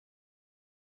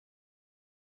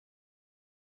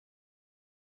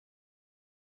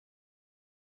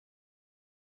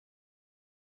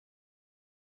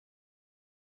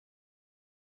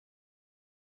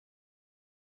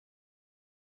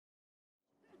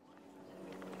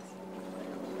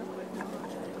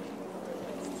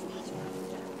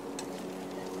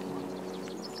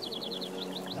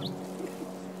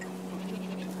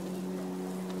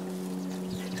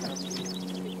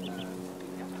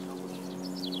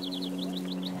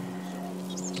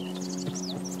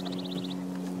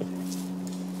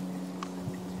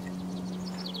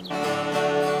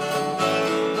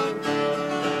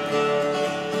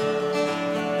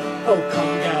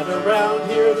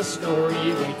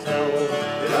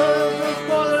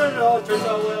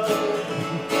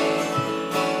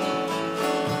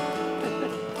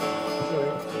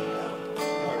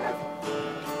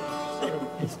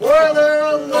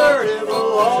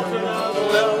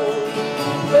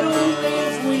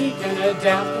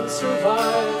adapt and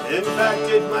survive. In fact,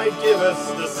 it might give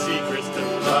us the secrets to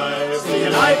life.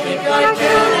 Singing I think I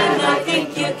can, and I think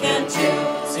you can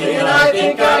too. Singing I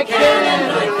think I can,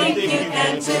 and I think you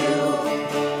can too.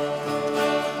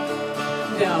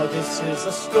 Now this is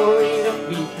a story that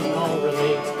we can all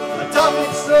relate. A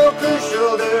topic so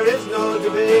crucial there is no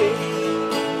debate.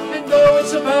 And though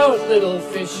it's about little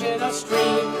fish in a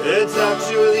stream, it's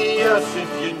actually us if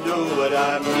you know what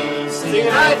I mean. Singing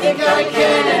I think I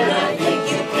can, and I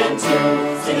think you can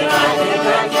too. Singing I think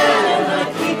I can, and I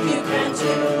think you can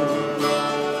too.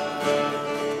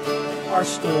 Our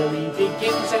story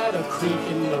begins at a creek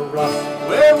in the rough,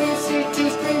 where we see two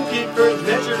stream keepers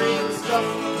measuring stuff.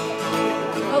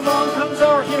 Along comes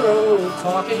our hero,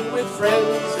 talking with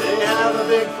friends. They have a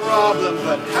big problem,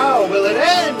 but how will it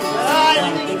end?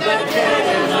 I think I can,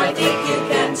 and I think you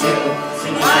can too.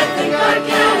 Sing, I think I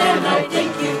can, and I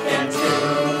think you can too.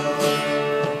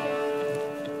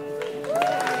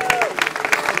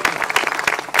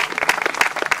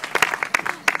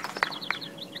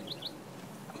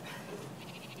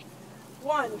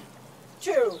 1,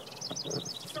 2,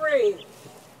 3,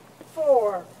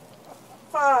 4,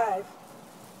 5,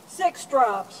 6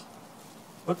 drops.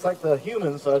 Looks like the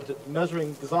humans are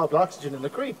measuring dissolved oxygen in the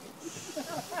creek.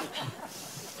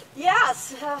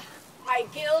 Yes, my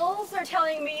gills are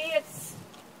telling me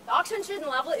the oxygen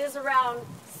level is around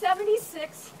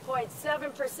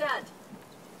 76.7%.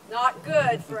 Not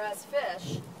good for us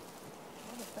fish.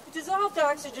 Dissolved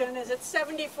oxygen is at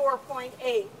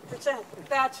 74.8%.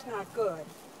 That's not good.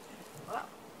 Well,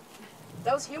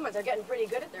 those humans are getting pretty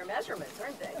good at their measurements,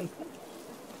 aren't they?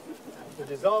 The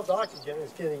dissolved oxygen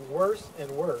is getting worse and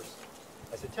worse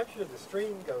as the temperature of the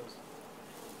stream goes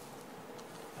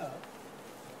up.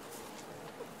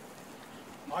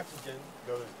 Oxygen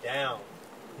goes down.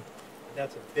 And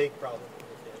that's a big problem for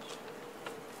the fish.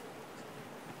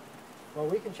 Well,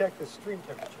 we can check the stream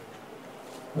temperature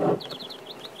now.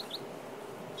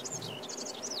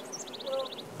 Well,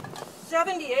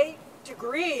 78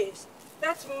 degrees.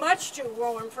 That's much too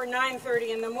warm for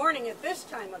 9:30 in the morning at this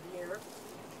time of year.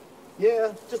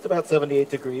 Yeah, just about 78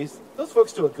 degrees. Those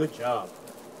folks do a good job.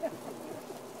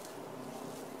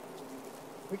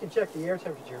 We can check the air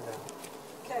temperature now.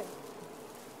 Okay.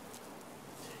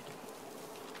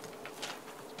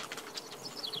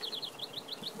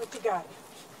 What you got?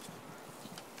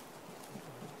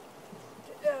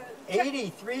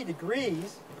 83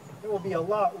 degrees. It will be a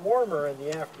lot warmer in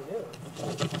the afternoon.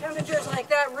 Temperatures like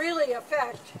that really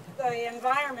affect the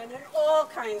environment in all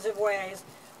kinds of ways.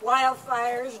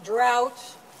 Wildfires,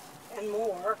 droughts, and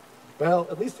more. Well,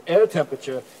 at least air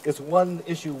temperature is one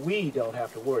issue we don't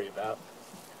have to worry about.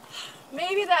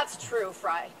 Maybe that's true,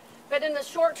 Fry, but in the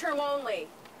short term only.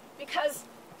 Because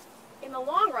in the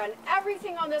long run,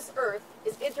 everything on this earth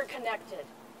is interconnected.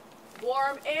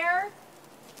 Warm air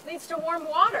leads to warm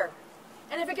water.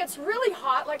 And if it gets really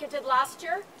hot like it did last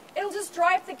year, it'll just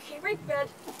dry up the creek bed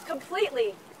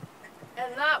completely.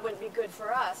 And that wouldn't be good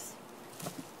for us.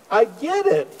 I get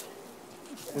it.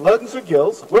 Luggins or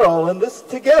gills, we're all in this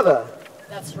together.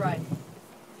 That's right.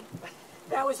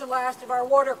 That was the last of our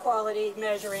water quality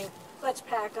measuring. Let's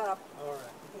pack up. All right.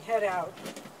 And head out.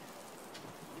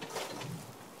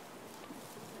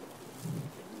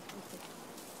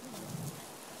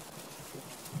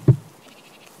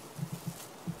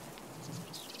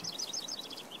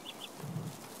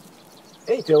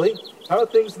 Hey, Tilly, how are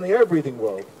things in the air-breathing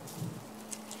world?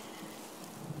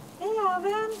 Hey,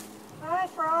 Alvin. Hi,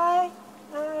 Fry.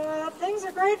 Things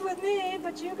are great with me,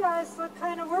 but you guys look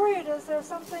kind of worried. Is there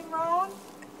something wrong?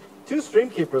 2 stream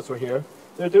keepers were here.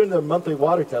 They're doing their monthly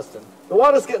water testing. The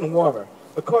water's getting warmer.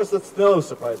 Of course, that's no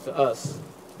surprise to us.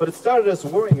 But it started us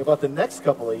worrying about the next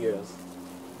couple of years.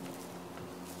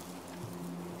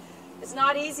 It's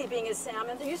not easy being a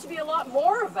salmon. There used to be a lot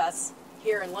more of us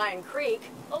here in Lion Creek.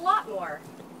 A lot more.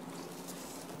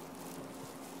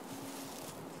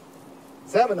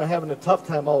 Salmon are having a tough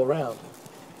time all around.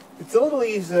 It's a little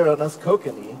easier on us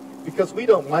kokanee because we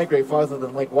don't migrate farther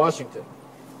than Lake Washington.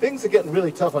 Things are getting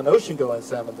really tough on ocean-going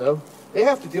salmon, though. They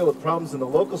have to deal with problems in the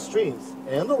local streams,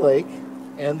 and the lake,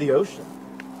 and the ocean.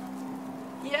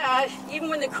 Yeah, even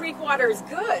when the creek water is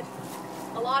good,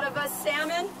 a lot of us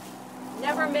salmon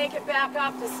never make it back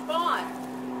up to spawn.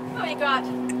 Well, we got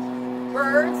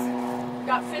birds, we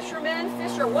got fishermen,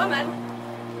 fisherwomen,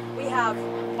 we have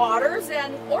otters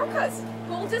and orcas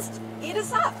who'll just eat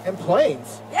us up. And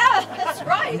planes. Yeah, that's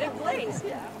right, and planes.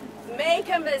 Yeah. Make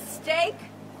a mistake,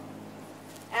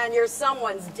 and you're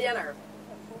someone's dinner.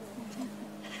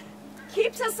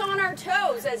 Keeps us on our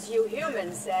toes, as you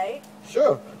humans say.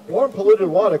 Sure, warm polluted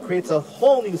water creates a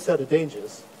whole new set of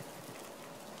dangers.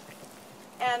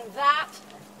 And that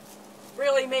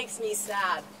really makes me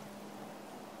sad.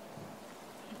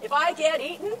 If I get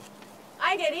eaten,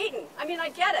 I get eaten. I mean, I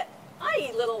get it. I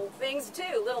eat little things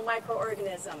too, little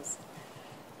microorganisms.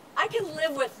 I can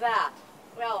live with that.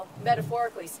 Well,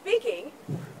 metaphorically speaking,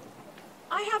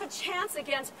 I have a chance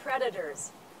against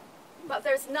predators, but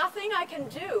there's nothing I can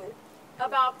do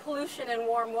about pollution in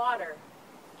warm water.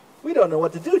 We don't know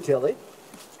what to do, Tilly.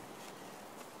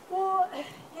 Well,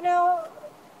 you know,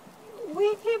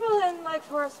 we people in Lake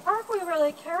Forest Park, we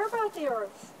really care about the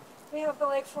earth. We have the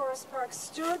Lake Forest Park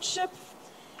Stewardship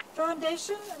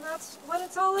Foundation, and that's what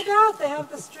it's all about. They have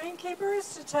the stream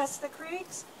keepers to test the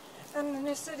creeks, and the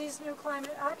new city's new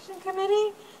climate action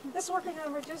committee is working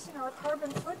on reducing our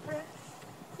carbon footprint.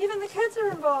 Even the kids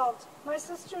are involved. My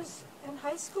sister's in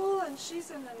high school, and she's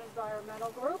in an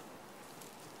environmental group.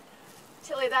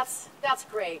 Tilly, that's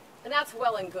great, and that's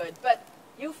well and good, but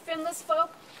you finless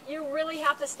folk, you really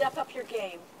have to step up your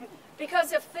game.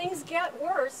 Because if things get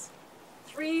worse,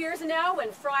 3 years now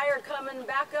when fry are coming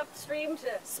back upstream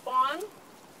to spawn,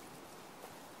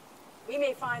 we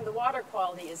may find the water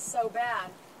quality is so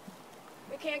bad,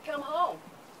 we can't come home.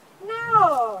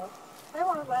 No, I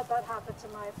won't let that happen to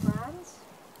my friends.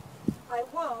 I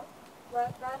won't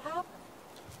let that happen.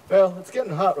 Well, it's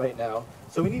getting hot right now,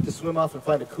 so we need to swim off and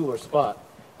find a cooler spot.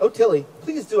 Oh, Tilly,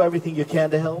 please do everything you can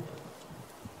to help.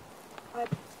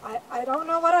 I don't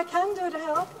know what I can do to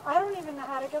help. I don't even know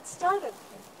how to get started.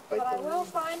 But I will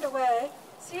find a way.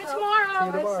 See you to tomorrow.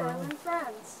 help my salmon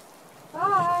friends.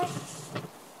 Bye.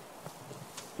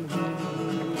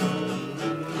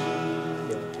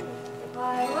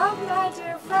 I love my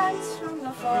dear friends from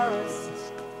the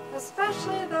forest,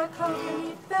 especially the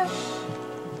kokanee fish.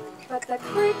 But the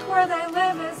creek where they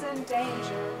live is in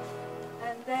danger,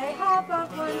 and they have but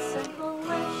one simple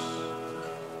wish.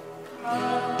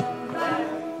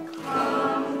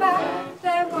 Come back,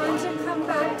 they want to come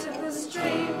back to the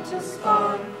stream to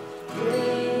spawn.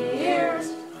 3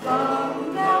 years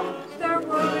from now, they're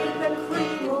worried the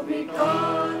creek will be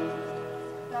gone.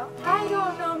 Now, I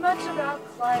don't know much about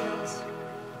climate,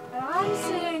 and I'm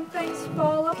seeing things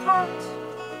fall apart.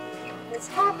 It's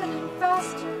happening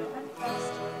faster and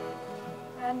faster,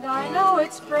 and I know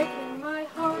it's breaking my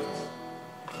heart.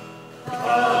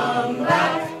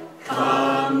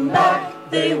 Come back,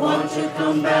 they want to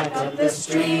come back up the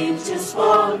stream to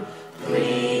spawn. 3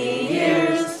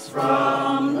 years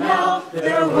from now,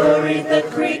 they're worried the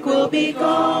creek will be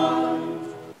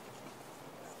gone.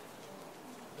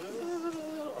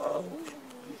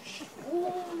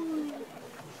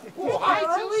 Oh, hi,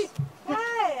 Tilly.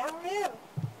 Hey, how are you?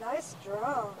 Nice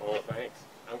drone. Oh, thanks.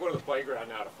 I'm going to the playground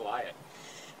now to fly it.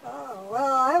 Oh,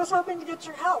 well, I was hoping to get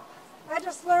your help. I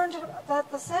just learned that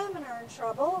the salmon are in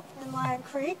trouble in Lion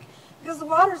Creek because the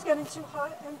water's getting too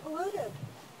hot and polluted.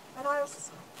 And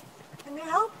can you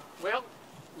help? Well,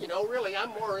 you know, really, I'm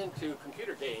more into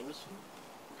computer games.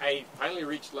 I finally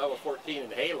reached level 14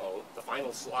 in Halo, the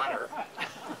final slaughter.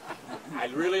 I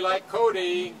really like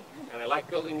coding, and I like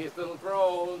building these little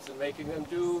drones and making them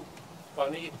do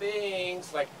funny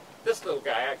things. Like this little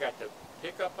guy, I got to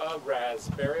pick up a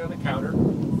raspberry on the counter,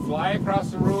 fly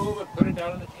across the room and put it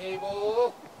down on the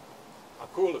table. How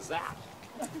cool is that?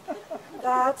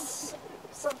 That's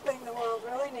something the world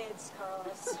really needs,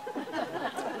 Carlos.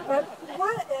 But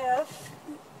what if,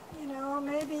 you know,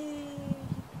 maybe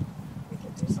we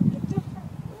could do something different?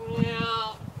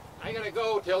 Well, I gotta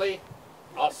go, Tilly.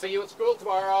 I'll see you at school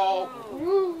tomorrow.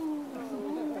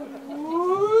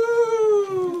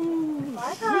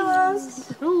 Bye,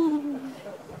 Carlos.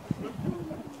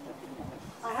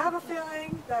 I have a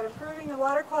feeling that improving the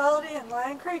water quality in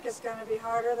Lion Creek is going to be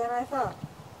harder than I thought.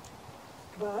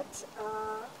 But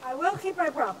I will keep my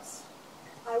promise.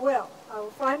 I will. I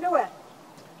will find a way.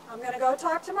 I'm going to go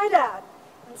talk to my dad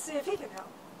and see if he can help.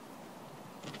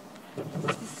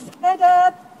 Hey,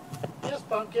 Dad. Yes,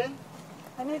 Pumpkin.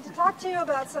 I need to talk to you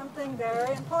about something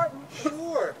very important.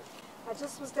 Sure. I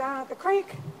just was down at the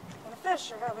creek, and the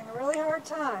fish are having a really hard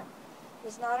time.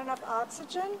 There's not enough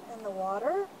oxygen in the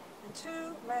water and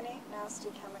too many nasty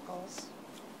chemicals.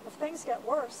 If things get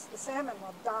worse, the salmon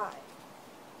will die.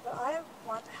 But I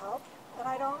want to help, and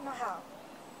I don't know how.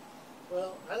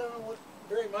 Well, I don't know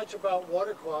very much about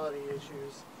water quality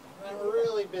issues. I'm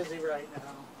really busy right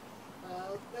now.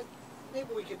 But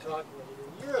maybe we can talk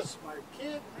later. You're a smart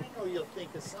kid. I know you'll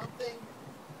think of something.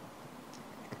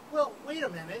 Well, wait a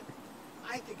minute.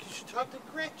 I think you should talk to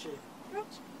Gretchen.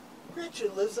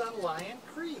 Gretchen lives on Lion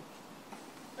Creek.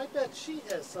 I bet she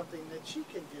has something that she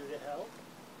can do to help.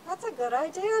 That's a good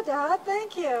idea, Dad.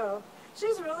 Thank you.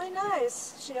 She's really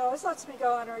nice. She always lets me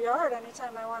go in her yard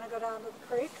anytime I want to go down to the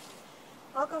creek.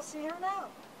 I'll go see her now.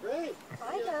 Great.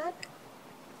 Hi, Dad.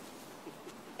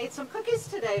 Ate some cookies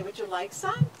today. Would you like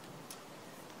some?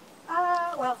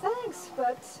 Well, thanks,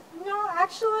 but no,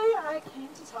 actually, I came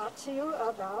to talk to you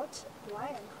about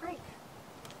Lion Creek.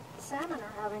 The salmon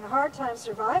are having a hard time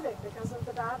surviving because of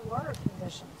the bad water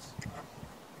conditions.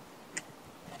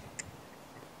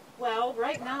 Well,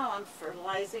 right now I'm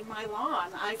fertilizing my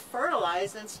lawn. I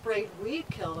fertilized and sprayed weed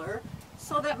killer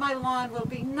so that my lawn will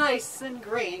be nice and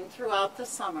green throughout the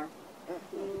summer.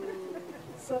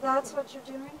 So that's what you're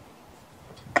doing?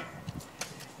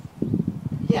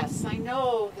 Yes, I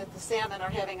know that the salmon are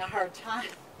having a hard time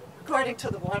according to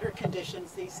the water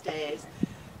conditions these days.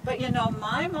 But you know,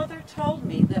 my mother told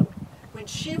me that when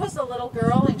she was a little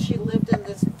girl and she lived in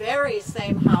this very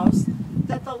same house,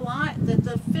 that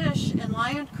the fish in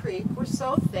Lion Creek were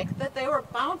so thick that they were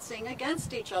bouncing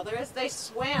against each other as they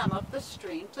swam up the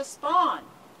stream to spawn.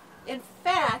 In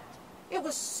fact, it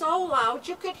was so loud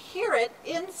you could hear it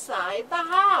inside the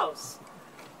house.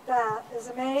 That is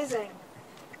amazing.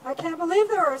 I can't believe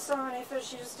there were so many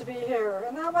fish used to be here,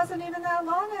 and that wasn't even that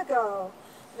long ago.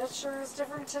 It sure is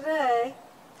different today.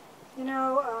 You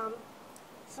know,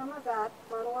 some of that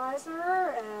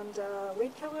fertilizer and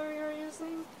weed killer you're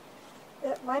using,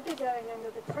 it might be getting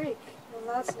into the creek, and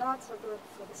that's not so good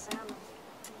for the salmon.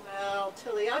 Well,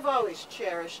 Tilly, I've always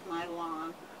cherished my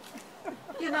lawn.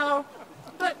 You know,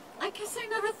 but I guess I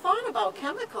never thought about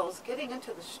chemicals getting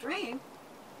into the stream.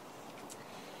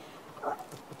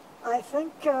 I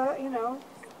think, you know,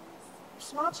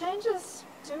 small changes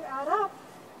do add up.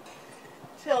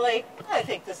 Tilly, I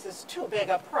think this is too big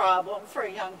a problem for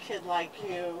a young kid like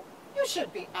you. You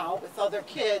should be out with other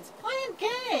kids, playing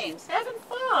games, having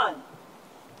fun.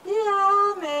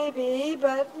 Yeah, maybe,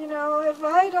 but, you know, if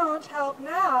I don't help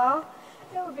now,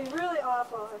 it would be really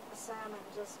awful if the salmon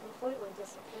just completely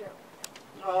disappeared.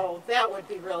 Oh, that would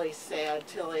be really sad,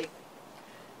 Tilly.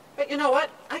 But you know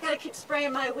what? I gotta keep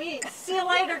spraying my weeds. See you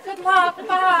later. Good luck.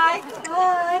 Bye.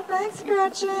 Bye. Thanks,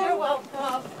 Gretchen. You're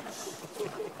welcome.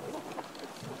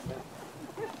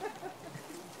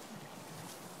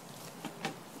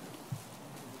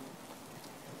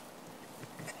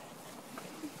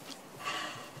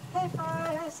 Hey,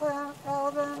 Fry. Hey, Sam.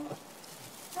 Alvin.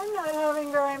 I'm not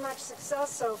having very much success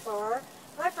so far.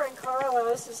 My friend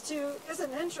Carlos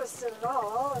isn't interested at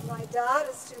all, and my dad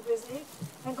is too busy,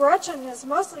 and Gretchen is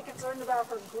mostly concerned about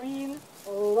her green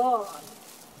lawn.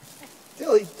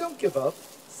 Tilly, don't give up.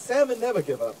 Salmon never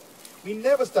give up. We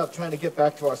never stop trying to get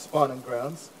back to our spawning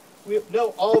grounds. We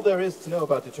know all there is to know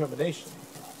about determination.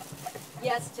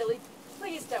 Yes, Tilly,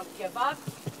 please don't give up.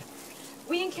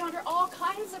 We encounter all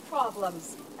kinds of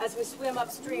problems as we swim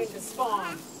upstream to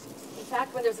spawn. In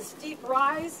fact, when there's a steep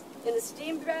rise in the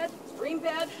stream bed,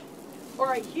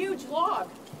 or a huge log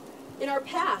in our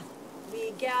path,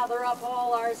 we gather up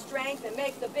all our strength and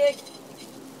make the big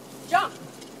jump.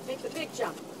 And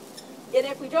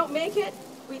if we don't make it,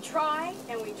 we try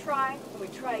and we try and we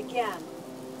try again.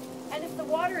 And if the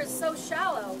water is so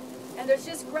shallow and there's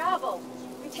just gravel,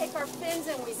 we take our fins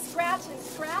and we scratch and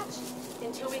scratch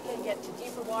until we can get to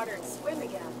deeper water and swim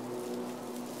again.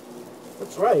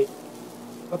 That's right.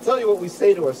 I'll tell you what we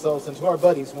say to ourselves and to our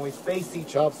buddies when we face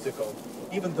each obstacle,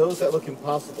 even those that look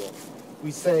impossible.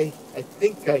 We say, I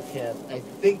think I can,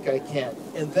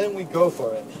 and then we go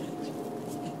for it.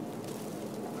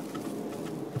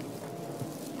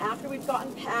 After we've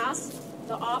gotten past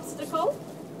the obstacle,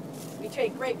 we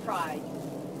take great pride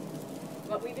in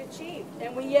what we've achieved.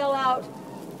 And we yell out,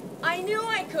 I knew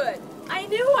I could, I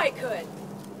knew I could.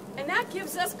 And that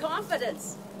gives us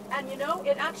confidence. And you know,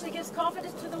 it actually gives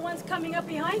confidence to the ones coming up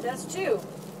behind us too.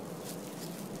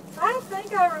 I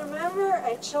think I remember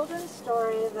a children's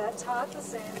story that taught the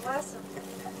same lesson.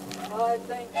 I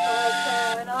think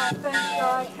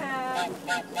I can.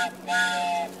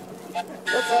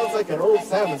 That sounds like an old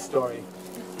salmon story.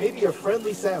 Maybe your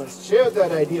friendly salmons shared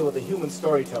that idea with a human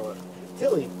storyteller.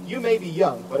 Tilly, you may be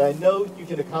young, but I know you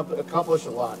can accomplish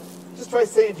a lot. Just try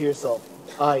saying to yourself,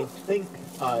 I think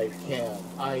I can.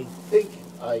 I think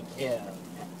I can.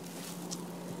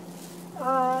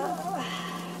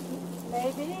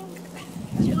 Maybe.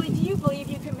 Julie, do you believe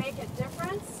you can make a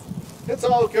difference? It's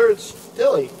all courage.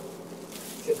 Tilly.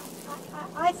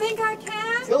 I think I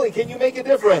can. Tilly, can you make a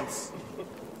difference?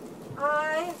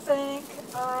 I think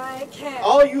I can.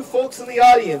 All you folks in the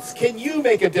audience, can you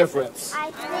make a difference? I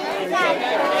think I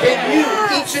can. Can you,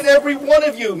 each and every one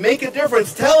of you, make a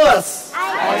difference? Tell us.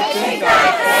 I think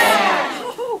I can.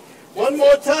 One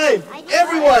more time.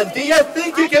 Everyone, do you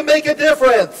think you can make a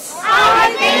difference?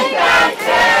 I think I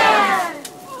can.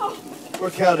 We're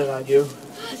counting on you.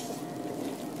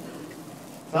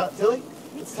 Tilly,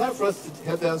 it's time for us to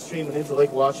head downstream and into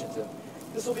Lake Washington.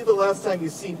 This will be the last time you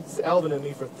see Alvin and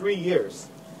me for 3 years.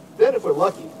 Then, if we're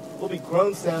lucky, we'll be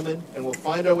grown salmon and we'll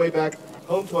find our way back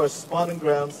home to our spawning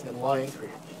grounds in Lion Creek.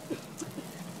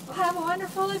 We'll have a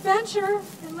wonderful adventure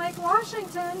in Lake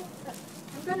Washington.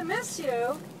 I'm going to miss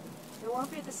you. It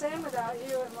won't be the same without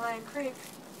you in Lion Creek.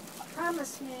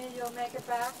 Promise me you'll make it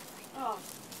back. Oh,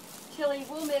 Tilly,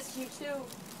 we'll miss you too.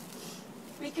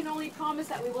 We can only promise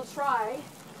that we will try.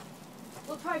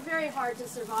 We'll try very hard to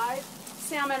survive.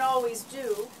 Salmon always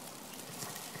do.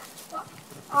 Well,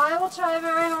 I will try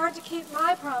very hard to keep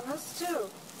my promise too.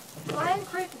 Lion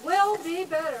Creek will be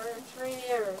better in 3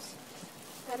 years,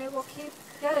 and it will keep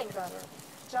getting better.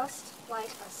 Just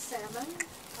like a salmon,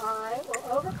 I will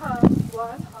overcome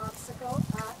one obstacle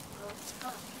at a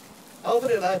time.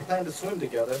 Alvin and I plan to swim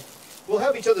together. We'll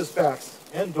have each other's backs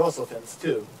and dorsal fins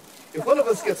too. If one of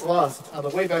us gets lost on the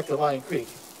way back to Lion Creek,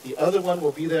 the other one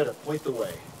will be there to point the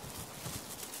way.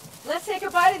 Let's say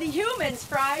goodbye to the humans,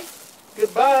 Fry.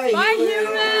 Goodbye, Bye,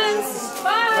 humans.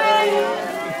 Bye.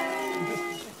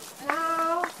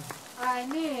 Now I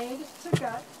need to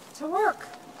get to work.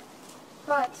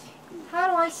 But how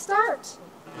do I start?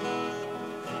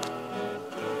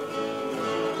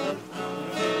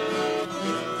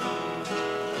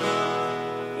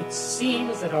 It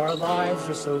seems that our lives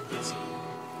are so busy.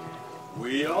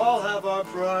 We all have our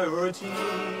priorities.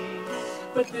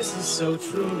 But this is so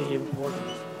truly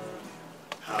important.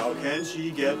 How can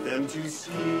she get them to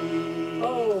see?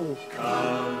 Oh,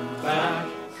 come back,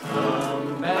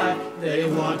 come back. They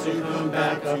want to come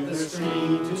back up the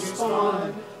stream to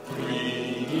spawn.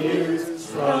 3 years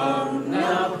from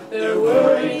now, they're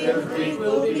worried the creek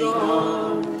will be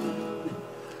gone.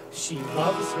 She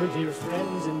loves her dear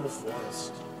friends in the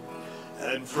forest.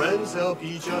 And friends help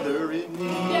each other in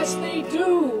need. Yes, they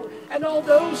do. And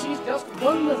although she's just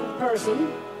one little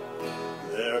person,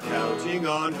 they're counting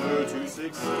on her to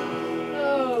succeed.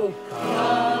 oh,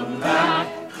 Come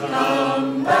back,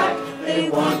 come back. They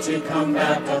want to come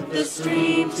back up the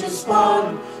stream to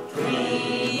spawn. 3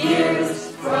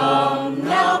 years from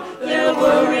now, they're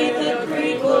worried the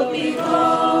creek will be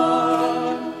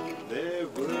gone. They're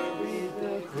worried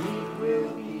the creek will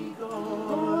be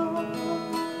gone.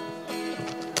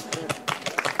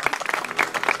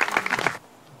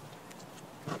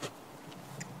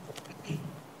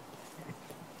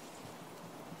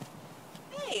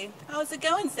 Hey, how's it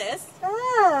going, sis?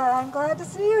 I'm glad to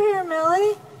see you here,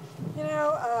 Millie. You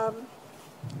know,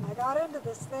 I got into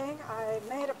this thing. I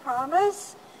made a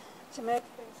promise to make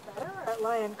things better at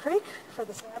Lion Creek for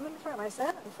the salmon, for my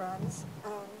salmon friends.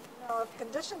 Now, if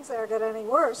conditions there get any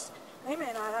worse, we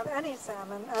may not have any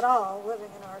salmon at all living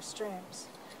in our streams.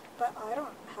 But I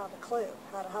don't have a clue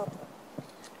how to help them.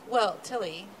 Well,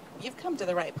 Tilly, you've come to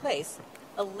the right place.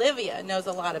 Olivia knows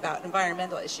a lot about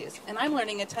environmental issues, and I'm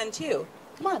learning a ton too.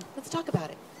 Come on, let's talk about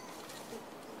it.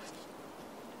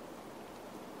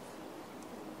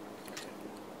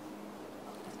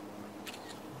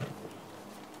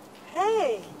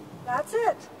 Hey, that's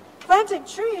it. Planting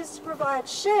trees to provide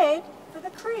shade for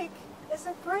the creek is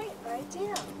a great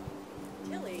idea.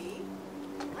 Tilly,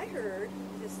 I heard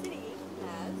the city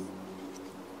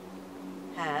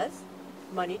has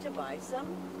money to buy some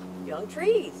young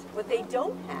trees. What they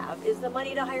don't have is the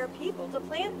money to hire people to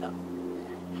plant them.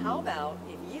 How about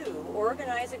if you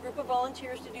organize a group of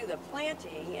volunteers to do the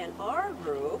planting, and our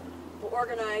group will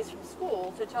organize from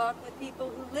school to talk with people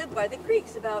who live by the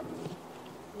creeks about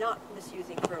not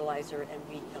misusing fertilizer and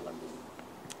weed killer.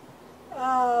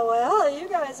 Well, you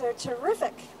guys are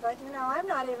terrific, but you know, I'm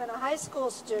not even a high school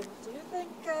student. Do you think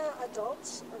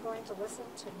adults are going to listen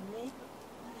to me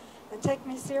and take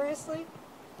me seriously?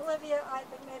 Olivia, I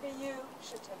think maybe you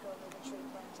should take over the tree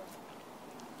planting.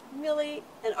 Millie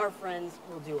and our friends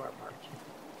will do our part,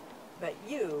 but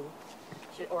you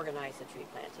should organize the tree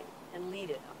planting and lead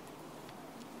it up.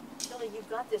 Tilly, you've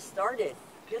got this started.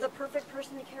 You're the perfect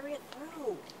person to carry it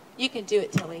through. You can do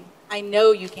it, Tilly. I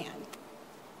know you can.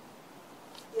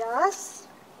 Yes?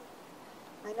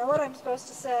 I know what I'm supposed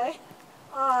to say.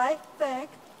 I think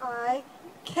I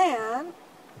can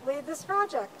lead this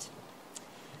project.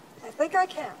 I think I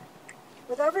can.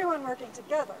 With everyone working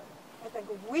together, I think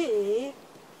we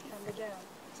can begin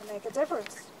to make a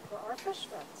difference for our fish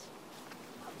friends.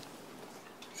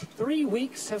 3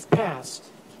 weeks have passed.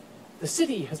 The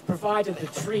city has provided the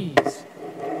trees.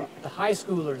 The high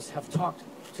schoolers have talked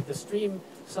to the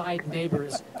stream-side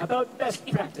neighbors about best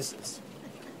practices.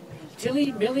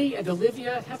 Tilly, Millie, and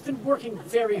Olivia have been working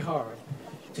very hard.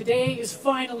 Today is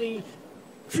finally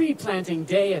tree planting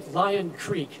day at Lion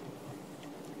Creek.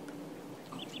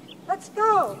 Let's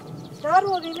go. Dad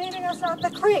will be meeting us at the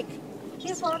creek.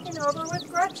 He's walking over with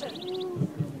Gretchen.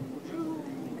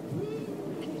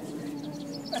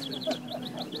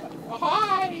 Oh,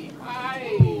 hi!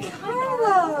 Hi!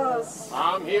 Carlos!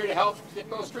 I'm here to help get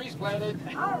those trees planted.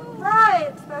 All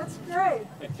right, that's great.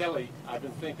 And Kelly, I've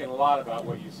been thinking a lot about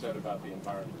what you said about the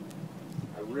environment.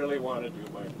 I really want to do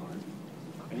my part.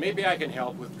 And maybe I can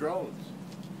help with drones.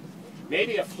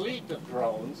 Maybe a fleet of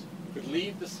drones could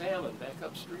lead the salmon back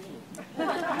upstream.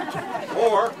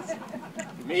 Or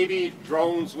maybe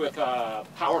drones with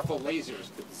powerful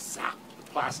lasers could zap the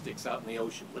plastics out in the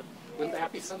ocean. Wouldn't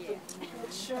that be something?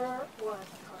 It sure would,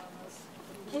 Carlos.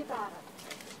 Keep at it.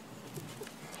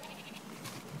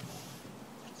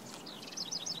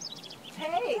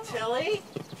 Hey, Tilly.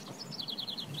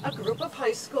 A group of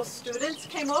high school students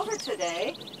came over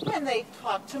today and they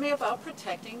talked to me about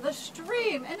protecting the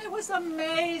stream, and it was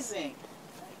amazing.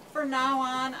 From now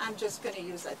on, I'm just going to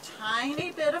use a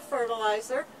tiny bit of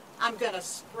fertilizer. I'm going to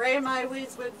spray my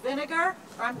weeds with vinegar,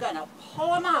 or I'm going to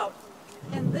pull them out,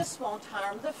 and this won't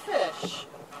harm the fish.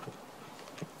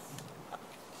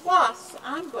 Plus,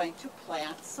 I'm going to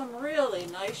plant some really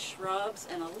nice shrubs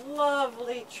and a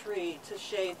lovely tree to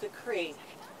shade the creek.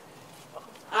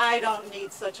 I don't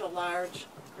need such a large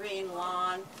green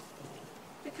lawn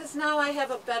because now I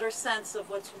have a better sense of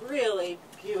what's really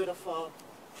beautiful.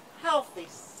 Healthy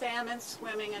salmon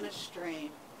swimming in a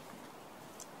stream.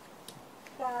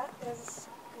 That is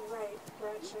great,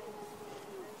 Gretchen.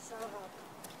 I'm so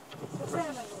happy. So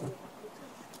salmon will be happy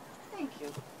too. Thank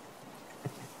you.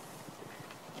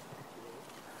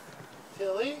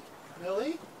 Tilly,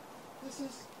 Millie, this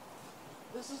is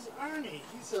Arnie.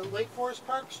 He's a Lake Forest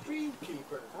Park stream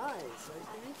keeper. Hi, it's nice to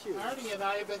meet you. Arnie and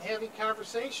I have been having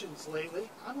conversations lately.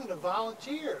 I'm going to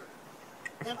volunteer.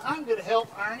 And I'm going to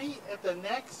help Arnie at the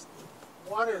next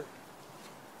water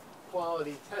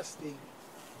quality testing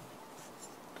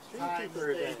time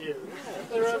that they do.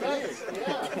 They're events,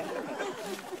 yeah.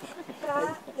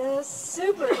 That is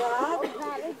super,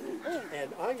 Dad.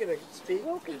 And I'm going to speak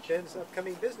at Jen's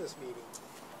upcoming business meeting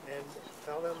and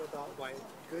tell them about why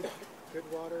good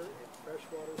water and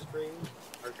freshwater streams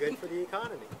are good for the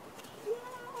economy.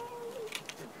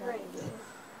 Great.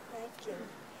 Thank you.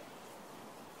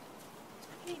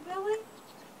 Hey, Billy,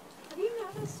 have you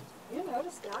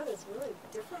noticed Dad is really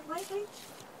different lately?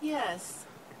 Yes.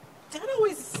 Dad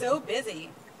always is so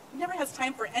busy. He never has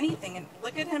time for anything, and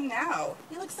look at him now.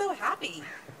 He looks so happy.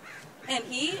 And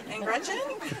he and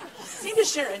Gretchen seem to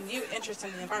share a new interest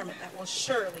in the environment that will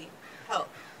surely help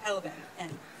Elvin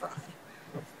and Fry.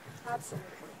 Absolutely.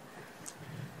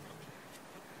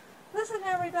 Listen,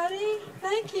 everybody,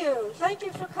 thank you. Thank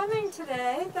you for coming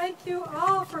today. Thank you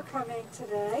all for coming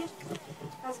today.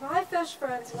 As my fish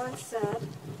friends once said,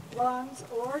 lungs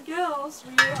or gills,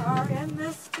 we are in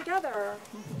this together.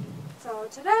 So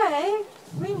today,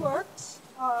 we worked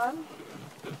on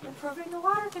improving the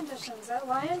water conditions at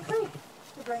Lion Creek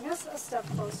to bring us a step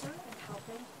closer in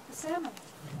helping the salmon.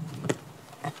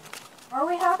 Are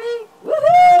we happy?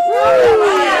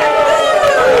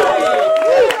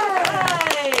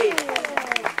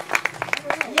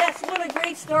 Yes, what a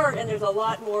great start, and there's a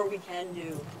lot more we can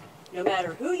do. No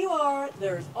matter who you are,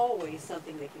 there's always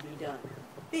something that can be done,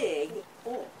 big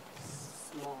or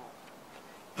small.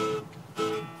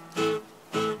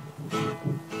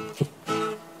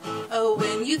 Oh,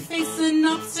 when you face an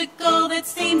obstacle that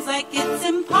seems like it's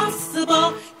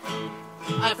impossible,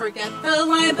 I forget the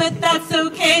line, but that's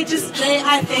okay, just say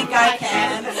I think I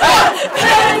can.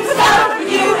 Hands up,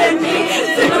 you and me,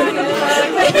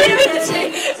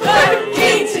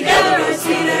 working together, I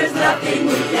see there's nothing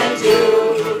we can do.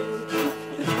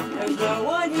 There's no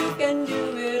one who can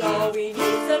do it all. We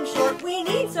need some short, we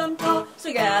need some tall.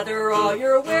 So gather all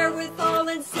your wherewithal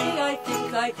and say I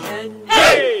think I can.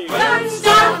 Hey! Let's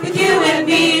start with you and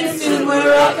me, and soon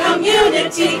we're a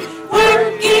community.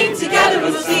 Working together,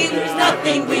 we'll see there's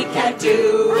nothing we can't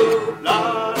do.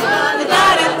 La la la da da,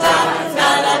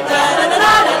 la la da da da da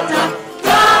da,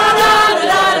 la la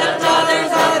la da da.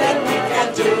 There's nothing we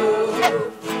can't do.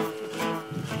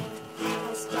 I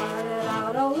started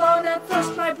out alone at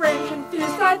first, my brain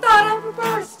confused. I thought I would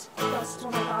burst. Just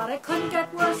when I thought it couldn't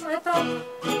get worse, I thought, I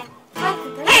think I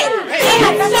can.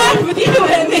 Hey, let's start with you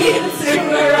and me, and soon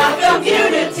we're a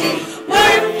community.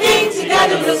 Working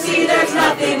together, we'll see there's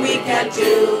nothing we can't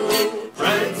do.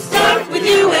 Let's start with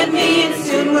you and me, and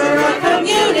soon we're a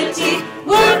community.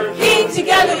 Working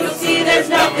together, we'll see there's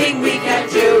nothing we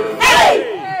can't do.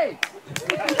 Hey!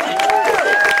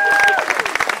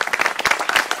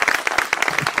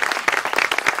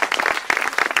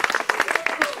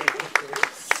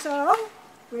 So,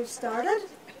 we've started.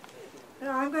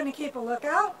 Now I'm going to keep a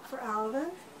lookout for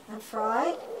Alvin and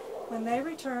Fry when they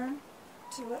return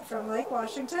from Lake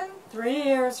Washington 3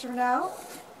 years from now.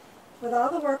 With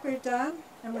all the work we've done,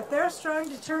 and with their strong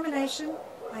determination,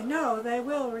 I know they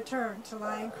will return to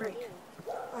Lion Creek.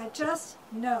 I just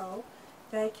know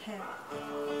they can.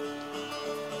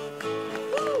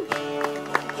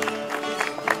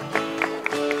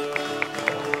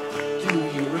 Do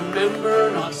you remember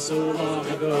not so long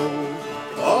ago?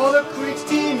 All the creek's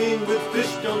teeming with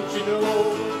fish, don't you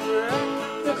know?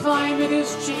 The climate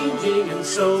is changing and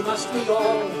so must we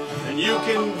all. And you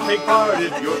can take part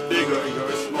if you're big or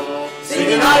you're small.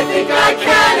 Singing I think I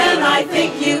can and I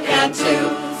think you can too.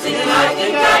 Singing I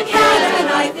think I can and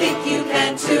I think you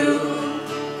can too.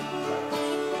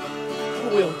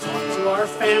 We'll talk to our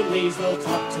families, we'll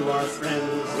talk to our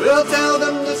friends. We'll tell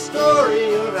them the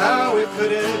story of how it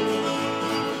could end.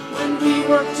 When we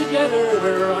work together,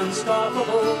 we're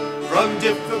unstoppable. From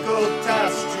difficult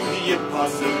tasks to the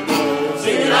impossible.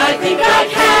 Singing I think I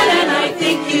can and I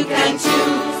think you can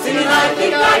too. Singing I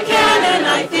think I can and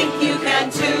I think you can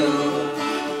too.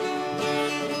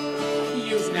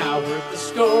 You've now heard the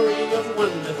story of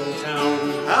one little town.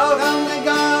 How come they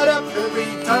got up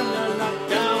every time they're knocked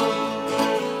down?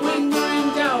 When you're in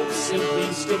doubt,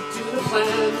 simply stick to the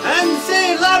plan. And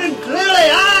say loud and clearly,